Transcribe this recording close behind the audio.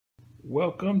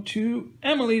Welcome to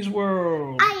Emily's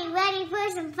World. Are you ready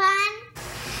for some fun?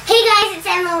 Hey guys, it's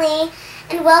Emily,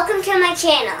 and welcome to my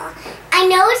channel. I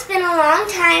know it's been a long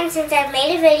time since I've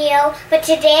made a video, but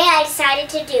today I decided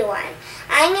to do one.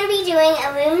 I'm going to be doing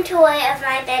a room tour of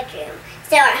my bedroom,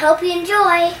 so I hope you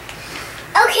enjoy.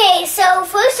 Okay, so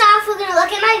first off, we're going to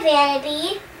look at my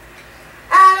vanity.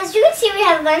 As you can see, we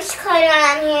have a bunch of clutter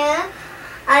on here.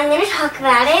 I'm going to talk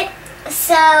about it.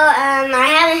 So, I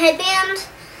have a headband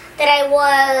that I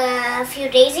wore a few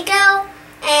days ago,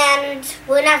 and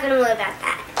we're not going to worry about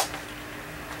that.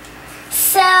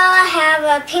 So, I have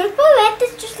a pink barrette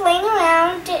that's just laying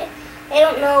around. I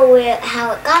don't know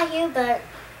how it got here, but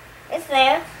it's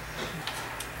there.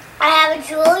 I have a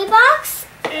jewelry box,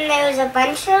 and there's a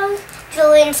bunch of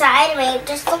jewelry inside. I mean, it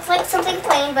just looks like something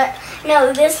plain, but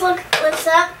no, this lifts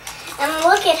up, and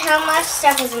look at how much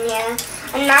stuff is in here.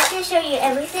 I'm not going to show you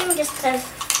everything, just the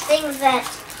things that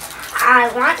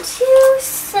I want to,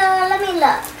 so let me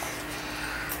look.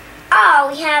 Oh,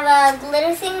 we have a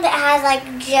glitter thing that has like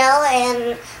gel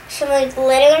and some like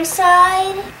glitter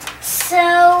inside. So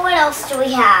what else do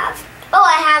we have? Oh,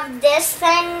 I have this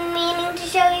that I'm meaning to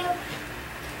show you.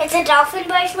 It's a dolphin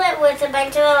bracelet with a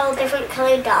bunch of little different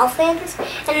colored dolphins,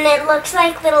 and it looks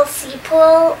like little sea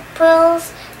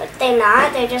pearls, but they're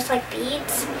not. They're just like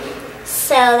beads.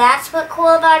 So that's what's cool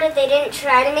about it. They didn't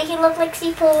try to make it look like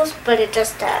sea pearls, but it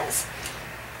just does.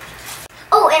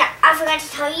 Oh, and I forgot to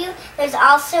tell you, there's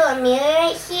also a mirror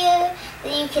right here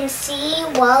that you can see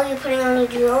while you're putting on your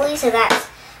jewelry, so that's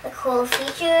a cool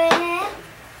feature in it.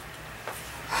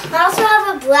 I also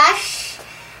have a brush.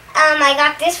 I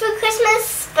got this for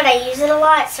Christmas, but I use it a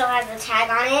lot, so it has the tag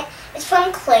on it. It's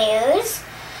from Claire's.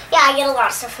 Yeah, I get a lot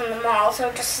of stuff from the mall,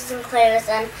 so just some Claire's,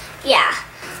 and yeah.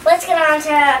 Let's get on to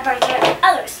a bunch of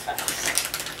other stuff.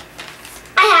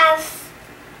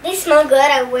 These smell good.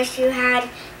 I wish you had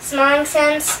smelling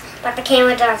sense, but the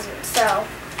camera doesn't, so.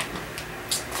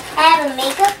 I have a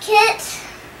makeup kit.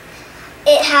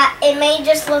 It may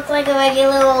just look like a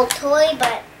regular old toy,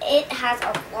 but it has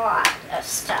a lot of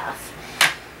stuff.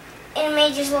 It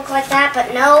may just look like that,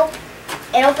 but no,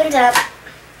 it opens up.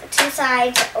 The two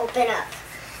sides open up.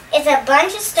 It's a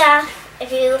bunch of stuff.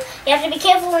 You have to be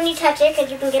careful when you touch it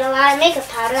because you can get a lot of makeup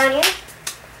powder on you.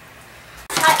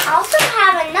 I also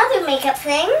have another makeup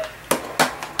thing.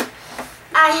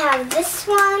 I have this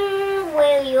one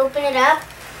where you open it up.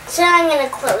 So I'm going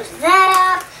to close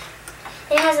that up.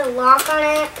 It has a lock on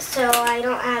it, so I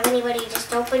don't have anybody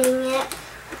just opening it.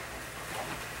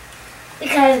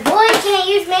 Because boys can't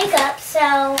use makeup, so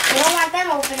I don't want them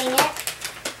opening it.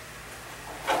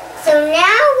 So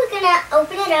now we're going to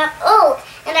open it up. Oh,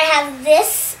 and I have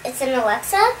this. It's an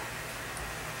Alexa.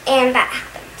 And that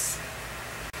happens.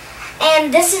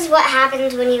 And this is what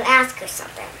happens when you ask her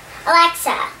something.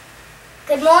 Alexa,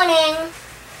 good morning.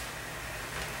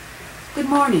 Good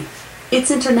morning.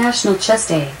 It's International Chess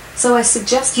Day, so I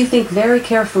suggest you think very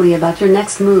carefully about your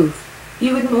next move.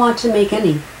 You wouldn't want to make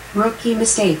any rookie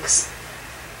mistakes.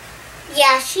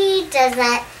 Yeah, she does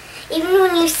that. Even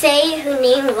when you say her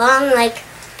name wrong, like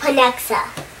Panexa.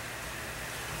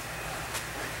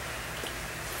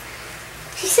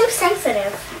 She's so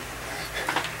sensitive.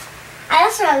 I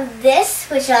also have this,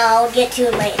 which I'll get to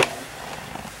later.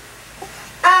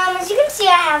 As you can see,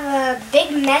 I have a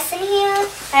big mess in here.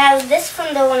 I have this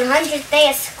from the 100th day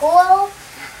of school.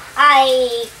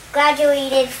 I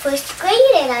graduated first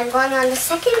grade and I'm going on the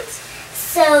second.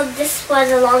 So this was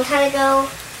a long time ago.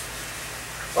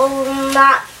 We'll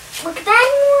not look at that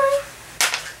anymore.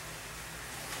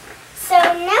 So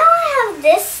now I have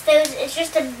this. It's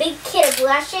just a big kit of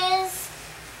blushes.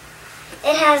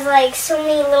 It has like so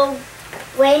many little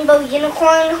rainbow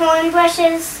unicorn horn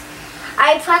brushes.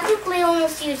 I practically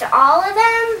almost used all of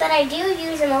them, but I do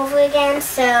use them over again,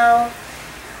 so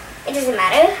it doesn't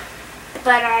matter.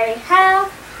 But I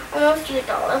have almost used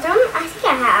all of them. I think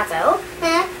I have though.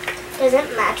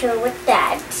 Doesn't matter with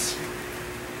that.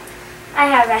 I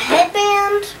have a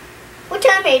headband, which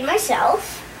I made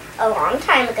myself a long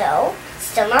time ago.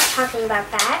 Still not talking about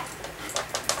that.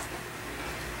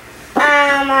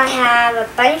 I have a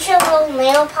bunch of little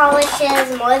nail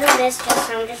polishes, more than this,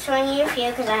 I'm just showing you a few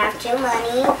because I have too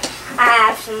many. I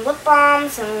have some lip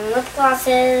balms, some lip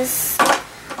glosses.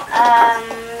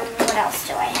 What else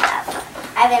do I have?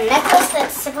 I have a necklace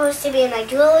that's supposed to be in my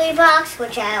jewelry box,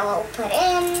 which I will put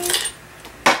in.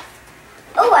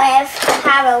 Oh, I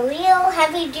have a real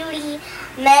heavy-duty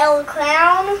metal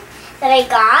crown that I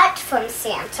got from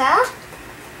Santa.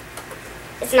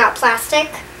 It's not plastic.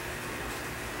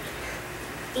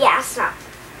 Yeah, it's not.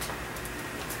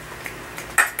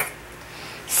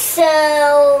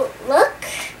 So, look,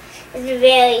 It's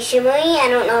very shimmery. I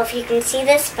don't know if you can see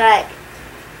this, but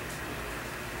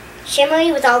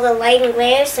shimmery with all the light and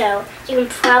glare, so you can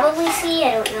probably see.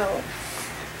 I don't know.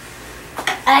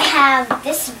 I have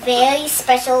this very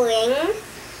special ring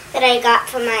that I got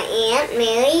from my Aunt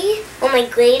Mary, well, my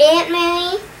great Aunt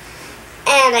Mary,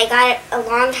 and I got it a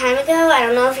long time ago. I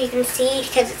don't know if you can see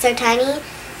because it's so tiny,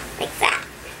 like that.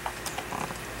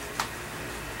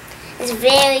 It's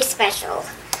very special.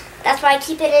 That's why I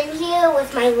keep it in here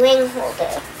with my ring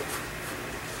holder.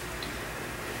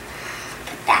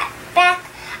 Put that back.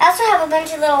 I also have a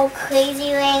bunch of little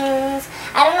crazy rings.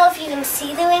 I don't know if you can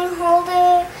see the ring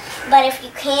holder, but if you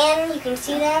can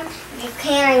see them. If you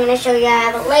can, I'm going to show you. I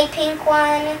have a light pink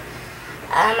one.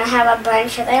 I have a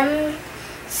bunch of them,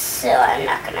 so I'm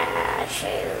not going to show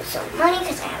you so many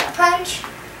because I have a bunch.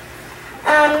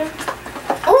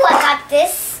 Oh, I got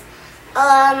this.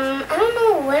 I don't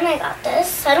know when I got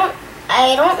this.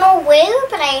 I don't know where,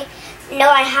 but I know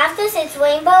I have this. It's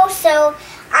rainbow, so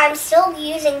I'm still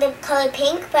using the color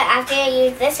pink, but after I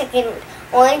use this, I can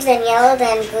orange, then yellow,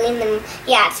 then green, then,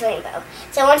 yeah, it's rainbow.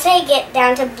 So once I get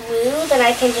down to blue, then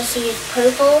I can just use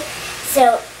purple.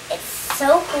 So it's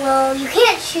so cool. You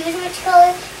can't choose which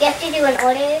color. You have to do an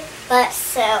order, but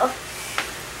so,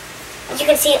 as you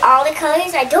can see, all the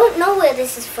colors. I don't know where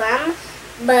this is from,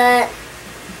 but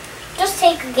just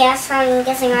take a guess. I'm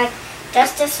guessing like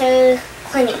Justice or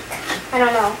Clinique. I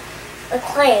don't know. The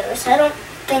Claire's. I don't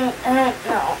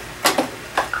know.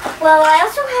 Well, I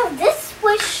also have this,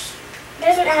 which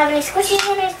doesn't have any squishies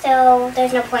in it, so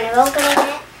there's no point of opening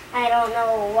it. I don't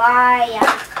know why I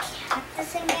kept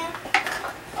this in here.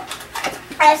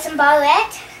 I have some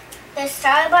barrettes. There's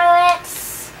star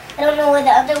barrettes. I don't know where the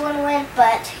other one went,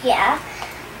 but yeah.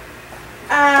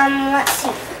 Let's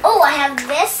see. Oh, I have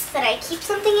this that I keep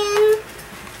something in.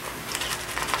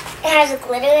 It has a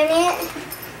glitter in it.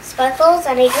 Sparkles,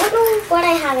 and I don't know what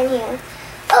I have in here.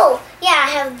 Oh, yeah, I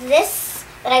have this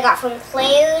that I got from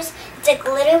Claire's. It's a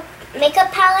glitter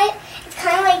makeup palette. It's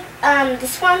kind of like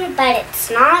this one, but it's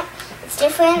not. It's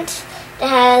different. It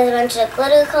has a bunch of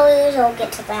glitter colors. I'll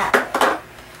get to that.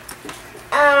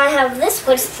 I have this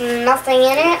with nothing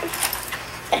in it,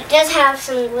 but it does have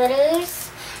some glitters.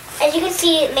 As you can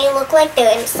see, it may look like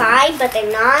they're inside, but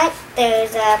they're not.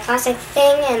 There's a plastic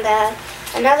thing and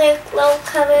another little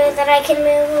cover that I can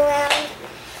move around.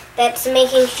 That's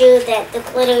making sure that the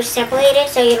glitter is separated,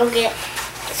 so you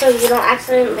don't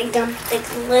accidentally dump the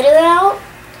glitter out.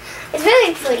 It's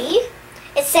very pretty.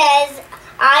 It says,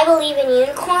 "I believe in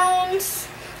unicorns."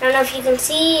 I don't know if you can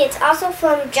see. It's also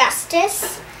from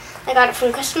Justice. I got it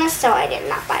from Christmas, so I did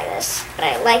not buy this, but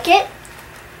I like it.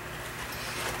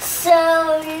 So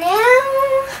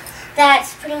now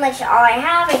that's pretty much all I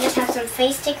have. I just have some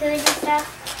face stickers and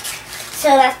stuff. So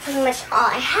that's pretty much all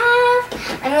I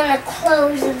have. I'm going to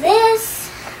close this.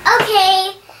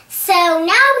 Okay, so now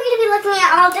we're going to be looking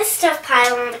at all this stuff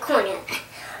piled on the corner.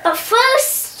 But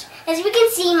first, as we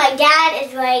can see, my dad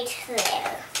is right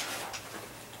there.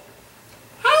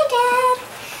 Hi, Dad.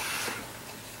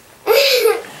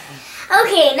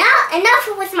 Okay, now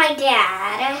enough with my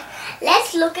dad.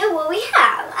 Let's look at what we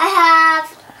have. I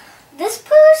have this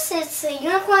purse. It's a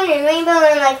unicorn and rainbow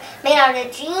and like made out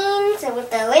of jeans and with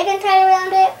the ribbon tied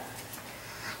around it.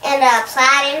 And a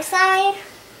plaid inside,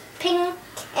 pink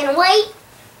and white.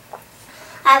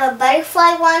 I have a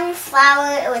butterfly one,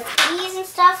 flower with bees and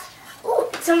stuff. Ooh,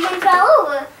 something fell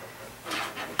over.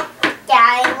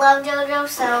 Yeah, I love JoJo,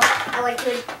 so I went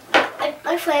to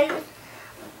my friend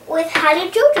with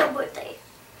Happy JoJo birthday.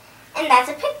 And that's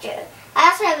a picture. I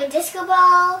also have a disco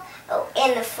ball,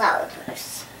 and the flower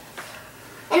purse.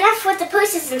 Enough with the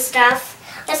purses and stuff.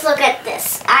 Let's look at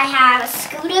this. I have a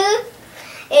scooter.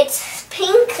 It's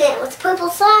pink with purple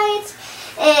sides.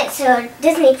 It's a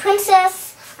Disney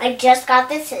princess. I just got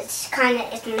this. It's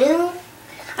new.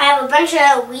 I have a bunch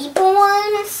of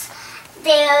Reborns.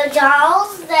 They're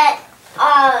dolls that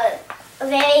are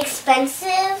very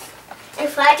expensive and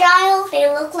fragile. They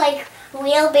look like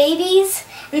real babies,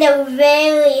 and they're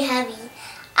very heavy.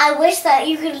 I wish that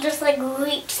you could just like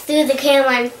reach through the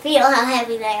camera and feel how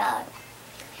heavy they are.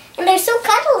 And they're so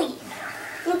cuddly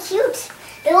and cute.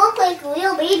 They look like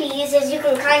real babies, as you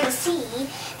can kind of see.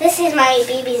 This is my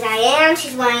baby Zion.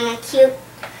 She's wearing a cute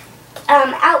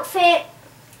outfit.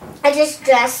 I just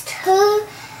dressed her.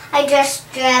 I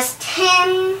just dressed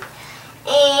him.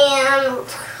 And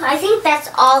I think that's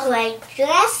all who I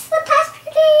dressed the past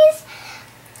few days.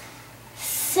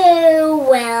 So,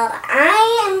 well,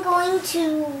 I am going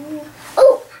to...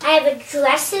 Oh, I have a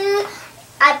dresser.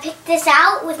 I picked this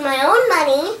out with my own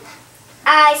money.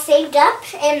 I saved up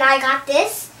and I got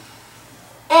this.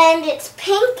 And it's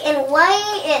pink and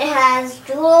white. It has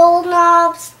jewel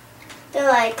knobs. They're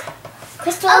like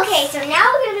crystals. Okay, so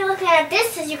now we're going to be looking at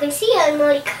this. As you can see, I'm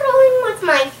already cuddling with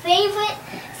my favorite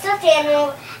stuffed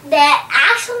animal that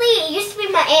actually used to be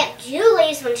my Aunt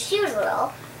Julie's when she was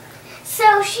little.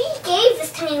 So she gave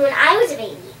this to me when I was a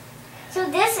baby. So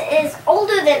this is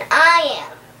older than I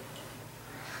am.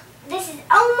 This is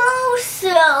Elmo,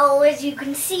 so as you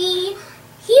can see,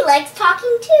 he likes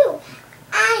talking too.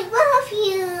 I love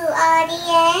you,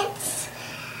 audience.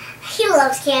 He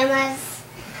loves cameras.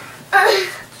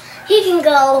 He can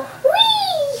go,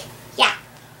 whee! Yeah.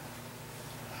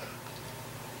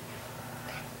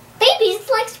 Babies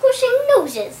like squishing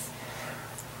noses.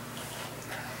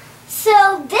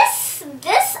 So this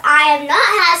I have not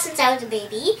had since I was a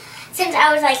baby. Since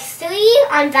I was like 3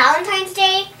 on Valentine's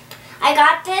Day. I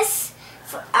got this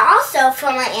also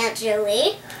from my Aunt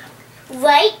Julie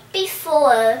right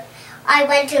before I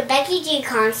went to a Becky G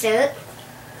concert,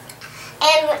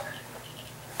 and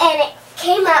it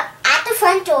came up at the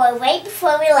front door right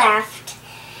before we left,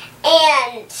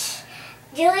 and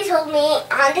Julie told me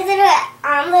on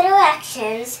the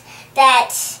directions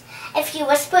that if you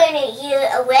whisper in your ear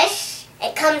a wish,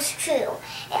 it comes true.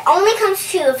 It only comes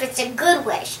true if it's a good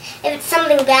wish. If it's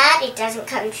something bad, it doesn't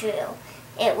come true.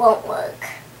 It won't work.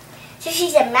 So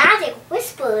she's a magic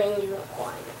whispering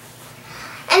unicorn.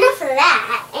 Enough of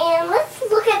that, and let's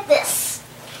look at this.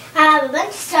 I have a bunch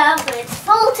of stuff, but it's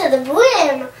full to the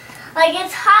brim. Like,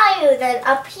 it's higher than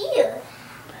up here.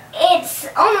 It's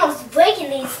almost breaking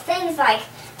these things, like,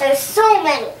 there's so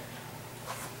many.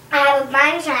 I have a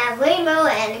bunch, I have rainbow,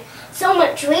 and so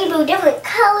much rainbow, different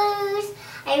colors.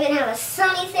 I even have a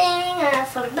sunny thing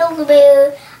from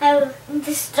Build-A-Bear. I have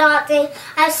this dot thing.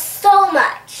 I have so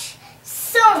much.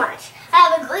 So much. I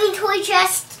have a green toy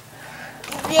chest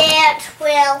that,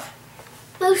 well,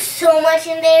 there's so much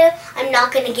in there. I'm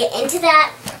not going to get into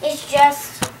that. It's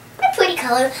just a pretty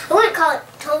color. I wouldn't call it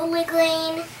totally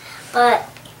green, but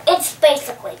it's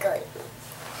basically green.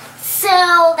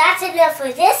 So that's enough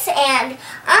for this, and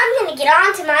I'm going to get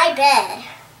on to my bed.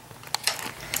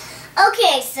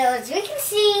 Okay, so as you can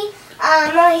see,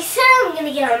 like so I'm going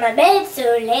to get on my bed,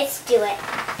 so let's do it.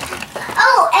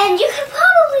 Oh, and you can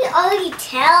probably already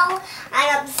tell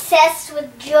I'm obsessed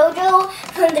with JoJo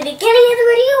from the beginning of the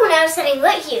video when I was sitting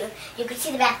right here. You can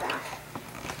see the background.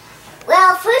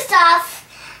 Well, first off,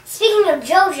 speaking of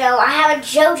JoJo, I have a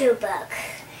JoJo book,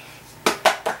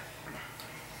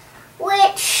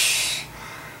 which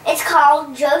it's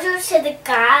called JoJo's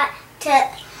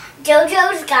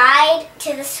Guide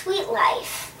to the Sweet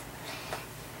Life.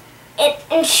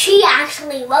 And she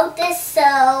actually wrote this,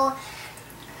 so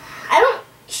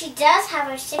she does have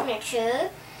her signature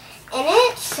in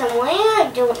it somewhere.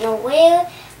 I don't know where,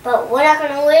 but we're not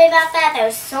going to worry about that.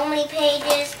 There's so many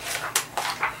pages.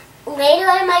 Later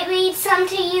I might read some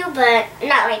to you, but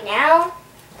not right now.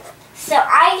 So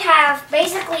I have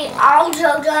basically all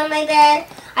JoJo on my bed.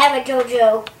 I have a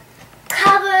JoJo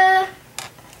cover.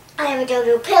 I have a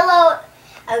JoJo pillow,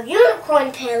 a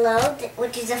unicorn pillow,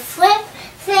 which is a flip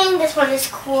thing. This one is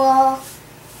cool.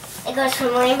 It goes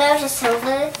from rainbow to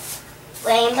silver,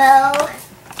 rainbow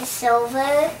to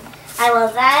silver. I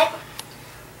love that.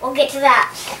 We'll get to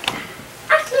that.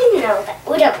 Actually, no,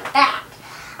 we're done with that.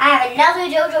 I have another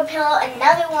JoJo pillow,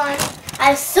 another one. I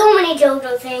have so many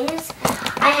JoJo things.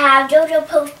 I have JoJo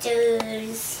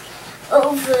posters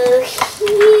over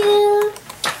here.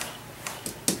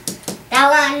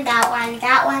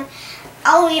 That one.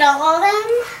 I'll read all of them.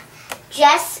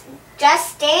 Just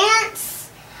Dance.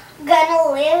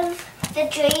 Gonna live the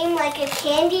dream like a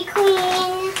candy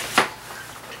queen.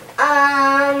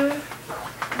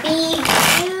 Be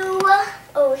you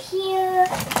over here.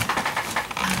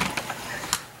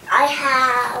 I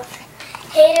have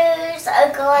haters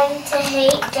are going to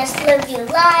hate, just live your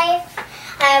life.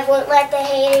 I won't let the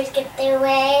haters get their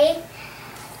way.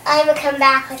 I'm going to come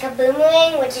back like a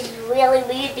boomerang, which is really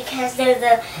weird because they're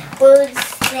the words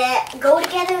that go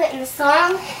together in the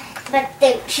song, but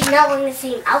she's not wearing the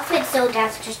same outfit, so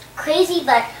that's just crazy,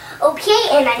 but okay,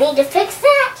 and I need to fix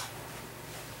that.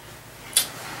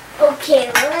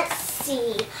 Okay, let's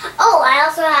see. Oh, I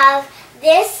also have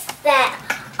this that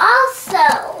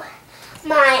also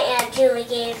my Aunt Julie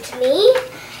gave to me.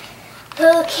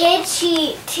 Her kid,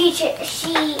 she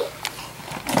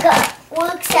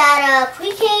works at a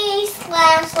pre-K /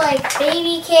 like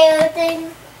baby care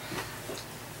thing,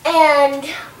 and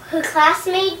her class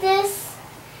made this.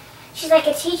 She's like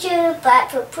a teacher, but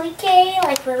for pre-K,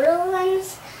 like for little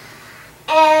ones.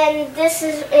 And this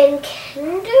is in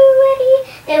kinder already.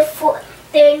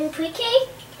 They're in pre-K,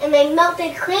 and they melt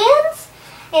their crayons,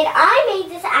 And I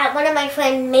made this at one of my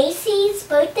friend Macy's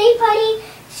birthday party.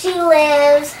 She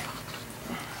lives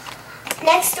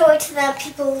next door to the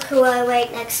people who are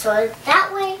right next door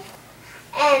that way.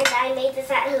 And I made this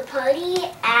at her party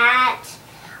at,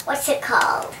 what's it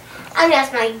called? I'm gonna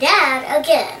ask my dad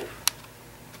again.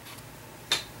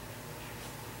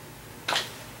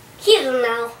 He doesn't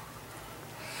know.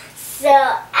 So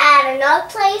at another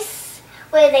place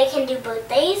where they can do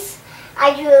birthdays,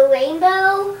 I drew a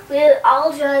rainbow. We were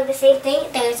all drawing the same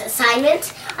thing. There's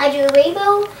assignments. I drew a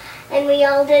rainbow, and we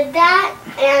all did that.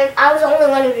 And I was the only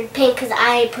one who did pink because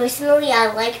I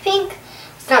like pink.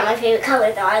 It's not my favorite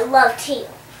color though. I love teal.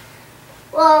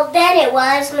 Well, then it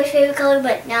was my favorite color,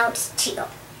 but now it's teal.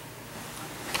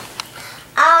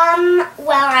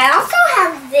 Well, I also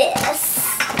have this.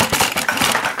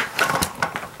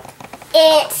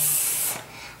 It's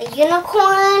a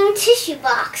unicorn tissue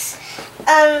box.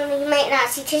 You might not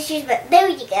see tissues, but there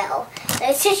you go.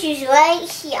 There's tissues right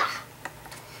here.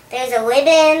 There's a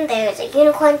ribbon, there's a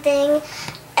unicorn thing,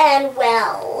 and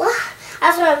well, I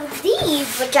also have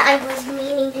these, which I was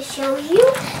meaning to show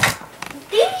you.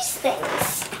 These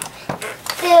things.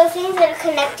 They're things that are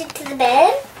connected to the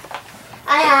bed.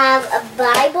 I have a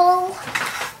Bible,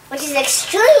 which is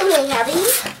extremely heavy.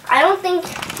 I don't think,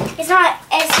 it's not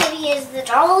as heavy as the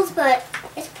dolls, but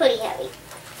it's pretty heavy.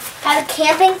 I have a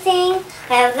camping thing.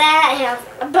 I have that. I have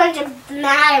a bunch of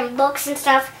mat and books and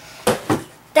stuff.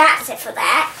 That's it for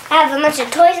that. I have a bunch of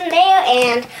toys in there,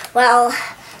 and, well,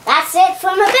 that's it for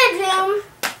my bedroom.